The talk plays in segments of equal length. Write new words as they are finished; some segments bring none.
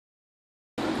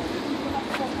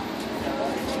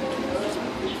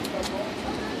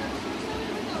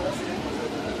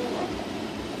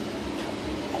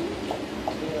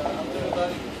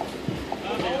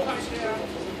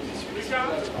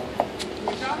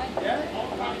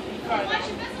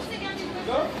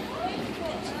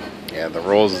Yeah, the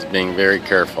rolls is being very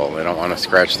careful. They don't want to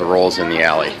scratch the rolls in the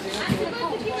alley.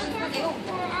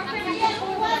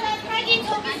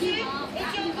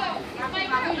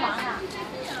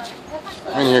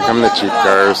 And here come the cheap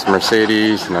cars,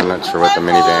 Mercedes, and I'm not sure what the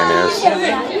minivan is.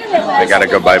 They gotta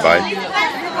go bye-bye.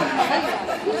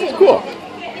 It's cool.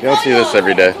 You don't see this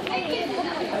every day.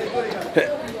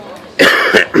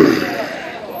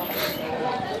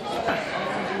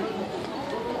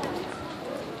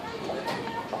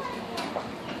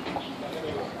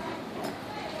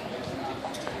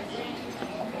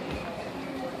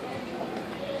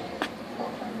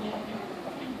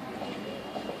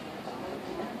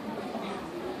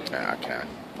 Okay.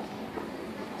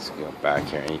 Let's go back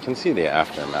here. You can see the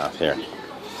aftermath here.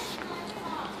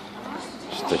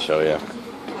 Just to show you.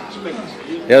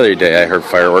 The other day I heard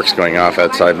fireworks going off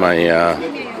outside my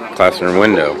classroom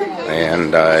window.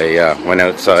 And I went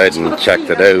outside and checked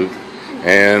it out.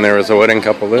 And there was a wedding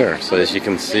couple there. So as you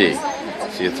can see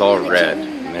it's all red.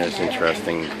 And there's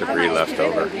interesting debris left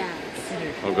over.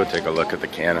 We'll go take a look at the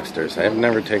canisters. I have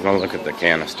never taken a look at the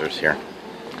canisters here.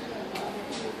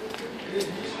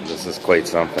 This is quite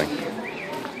something.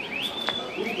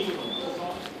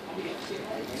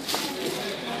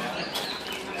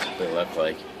 That's what they look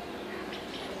like.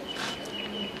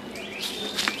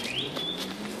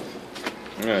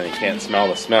 Oh, you can't smell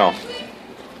the smell.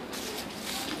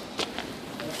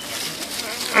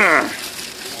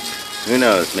 Who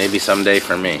knows? Maybe someday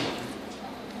for me.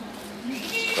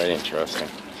 Quite interesting.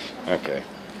 Okay.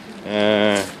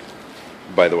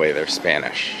 By the way, they're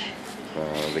Spanish.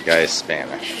 The guy is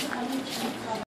Spanish.